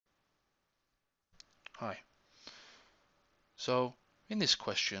Hi. So, in this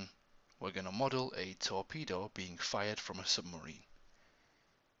question, we're going to model a torpedo being fired from a submarine.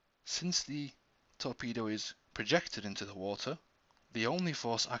 Since the torpedo is projected into the water, the only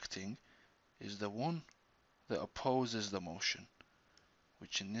force acting is the one that opposes the motion,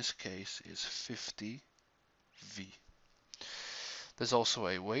 which in this case is 50 V. There's also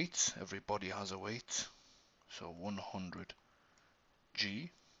a weight, every body has a weight, so 100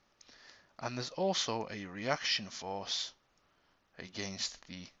 G. And there's also a reaction force against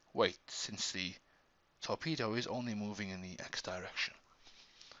the weight, since the torpedo is only moving in the x direction.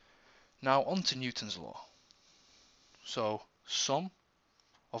 Now on to Newton's law. So sum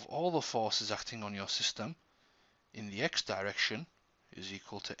of all the forces acting on your system in the x direction is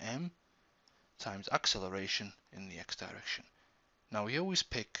equal to m times acceleration in the x direction. Now we always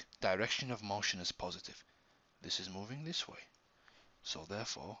pick direction of motion as positive. This is moving this way, so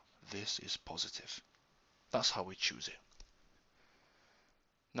therefore this is positive. That's how we choose it.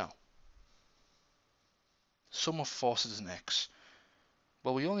 Now, sum of forces in x.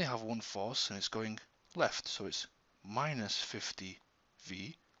 Well, we only have one force and it's going left, so it's minus 50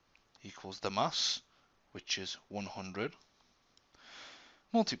 V equals the mass, which is 100,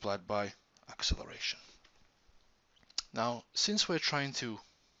 multiplied by acceleration. Now, since we're trying to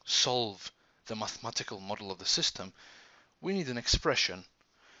solve the mathematical model of the system, we need an expression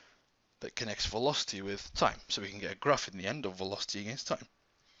that connects velocity with time, so we can get a graph in the end of velocity against time.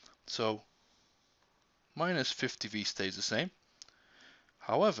 So, minus 50V stays the same.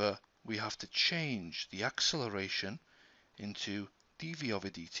 However, we have to change the acceleration into dv over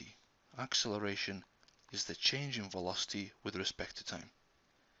dt. Acceleration is the change in velocity with respect to time.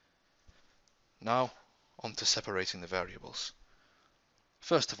 Now, on to separating the variables.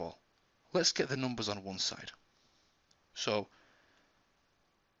 First of all, let's get the numbers on one side. So,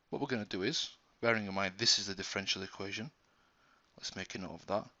 what we're going to do is, bearing in mind this is the differential equation, let's make a note of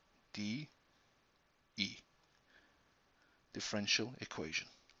that, dE, differential equation.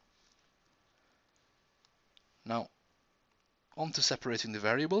 Now, on to separating the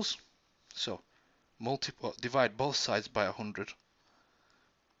variables. So, divide both sides by 100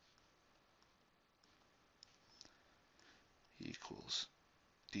 equals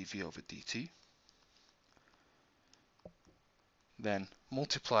dv over dt. Then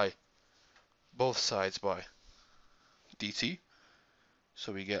multiply both sides by dt.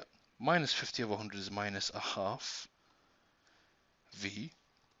 So we get minus 50 over 100 is minus a half v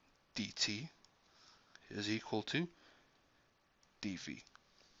dt is equal to dv.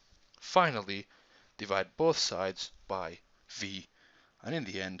 Finally, divide both sides by v, and in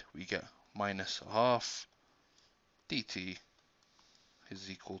the end we get minus a half dt is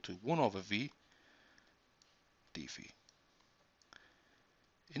equal to 1 over v dv.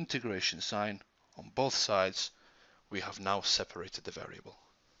 Integration sign on both sides, we have now separated the variable.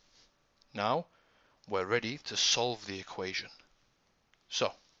 Now we're ready to solve the equation. So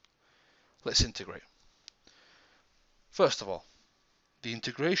let's integrate. First of all, the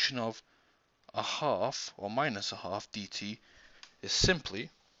integration of a half or minus a half dt is simply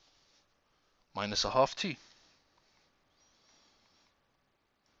minus a half t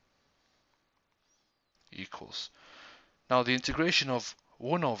equals. Now the integration of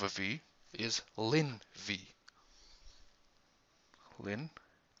 1 over v is ln v. Ln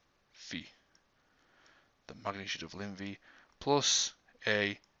v. The magnitude of ln v plus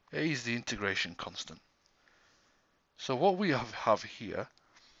a. A is the integration constant. So what we have here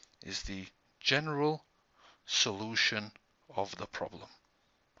is the general solution of the problem.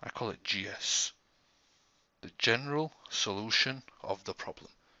 I call it GS. The general solution of the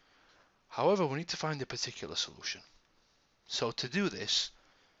problem. However, we need to find the particular solution. So to do this,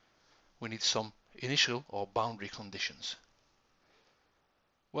 we need some initial or boundary conditions.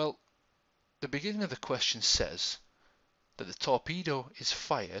 Well, the beginning of the question says that the torpedo is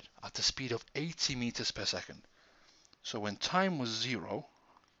fired at a speed of 80 meters per second. So when time was 0,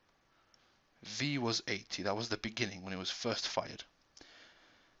 v was 80. That was the beginning when it was first fired.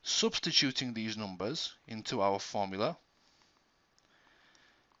 Substituting these numbers into our formula,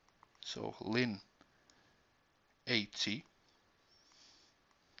 so ln 80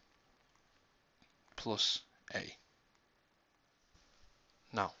 plus a.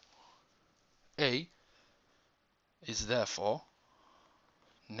 Now, a is therefore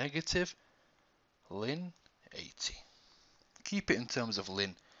negative ln 80. Keep it in terms of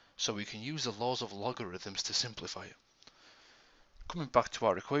ln so we can use the laws of logarithms to simplify it. Coming back to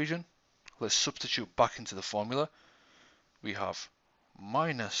our equation, let's substitute back into the formula. We have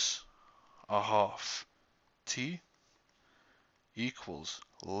minus a half t equals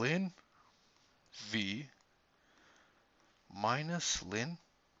ln v minus ln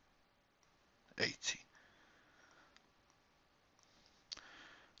 80.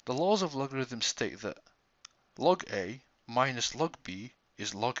 The laws of logarithms state that log a minus log b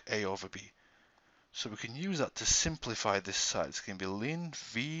is log a over b. So we can use that to simplify this side. It's going to be ln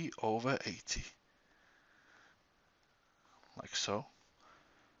v over 80, like so,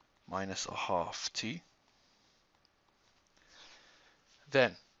 minus a half t.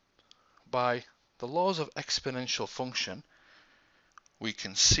 Then, by the laws of exponential function, we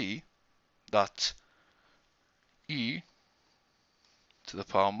can see that e to the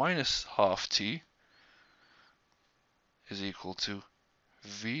power minus half t is equal to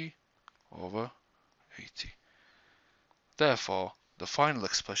v over 80. Therefore, the final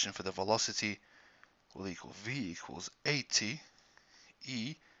expression for the velocity will equal v equals 80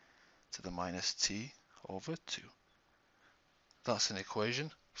 e to the minus t over 2. That's an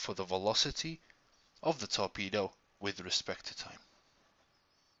equation for the velocity of the torpedo with respect to time.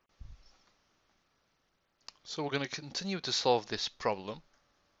 So we're going to continue to solve this problem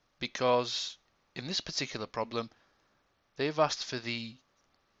because in this particular problem they've asked for the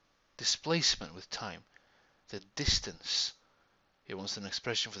displacement with time, the distance. It wants an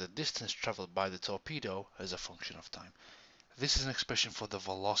expression for the distance traveled by the torpedo as a function of time. This is an expression for the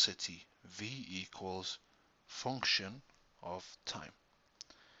velocity, v equals function of time.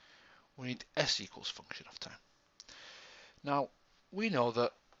 We need s equals function of time. Now, we know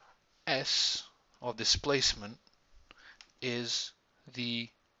that s, or displacement, is the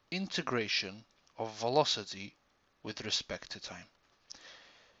integration of velocity with respect to time.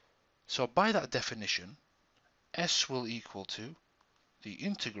 So by that definition, s will equal to the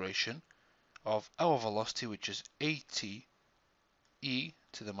integration of our velocity, which is 80 e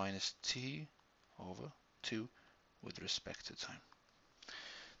to the minus t over 2 with respect to time.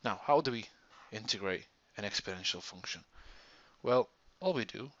 Now, how do we integrate an exponential function? Well, all we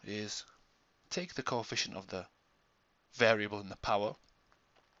do is take the coefficient of the variable in the power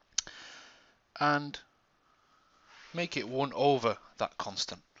and make it 1 over that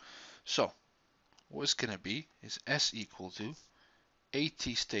constant. So, what it's going to be is s equal to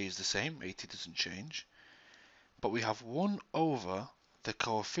 80 stays the same, 80 doesn't change, but we have 1 over the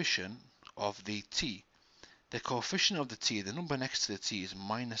coefficient of the t. The coefficient of the t, the number next to the t, is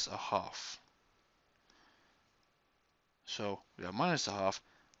minus a half. So we have minus a half,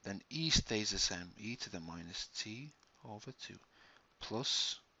 then e stays the same, e to the minus t over 2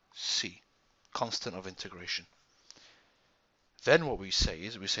 plus c, constant of integration. Then what we say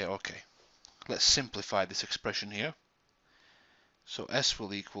is, okay, let's simplify this expression here. So s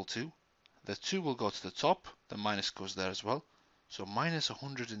will equal to, the 2 will go to the top, the minus goes there as well, so minus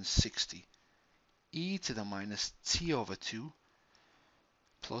 160 e to the minus t over 2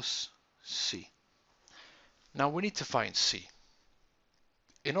 plus c. Now we need to find c.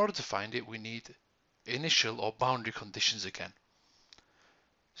 In order to find it, we need initial or boundary conditions again.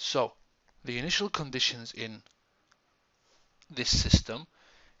 So the initial conditions in this system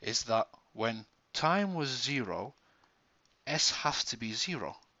is that when time was 0, s has to be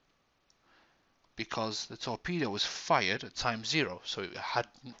 0 because the torpedo was fired at time 0, so it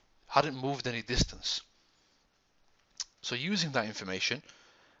hadn't moved any distance. So using that information,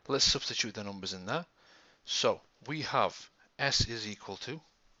 let's substitute the numbers in there. So we have s is equal to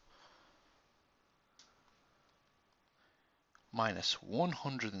minus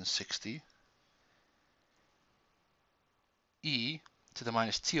 160 e to the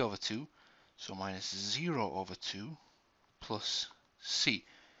minus t over 2, so minus 0 over 2 plus c.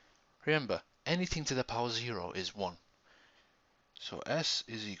 Remember, anything to the power 0 is 1. So s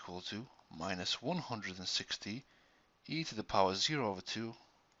is equal to minus 160 e to the power 0 over 2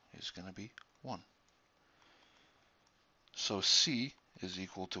 is going to be 1. So c is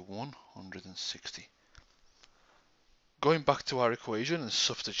equal to 160. Going back to our equation and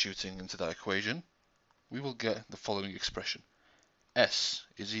substituting into that equation, we will get the following expression. S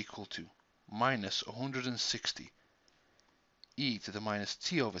is equal to minus 160 e to the minus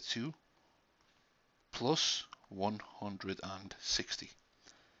t over 2 plus 160.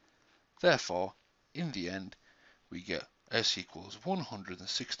 Therefore, in the end, we get s equals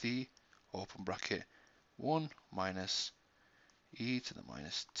 160, open bracket, 1 minus e to the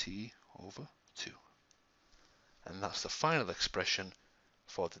minus t over 2. And that's the final expression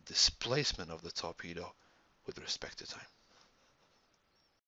for the displacement of the torpedo with respect to time.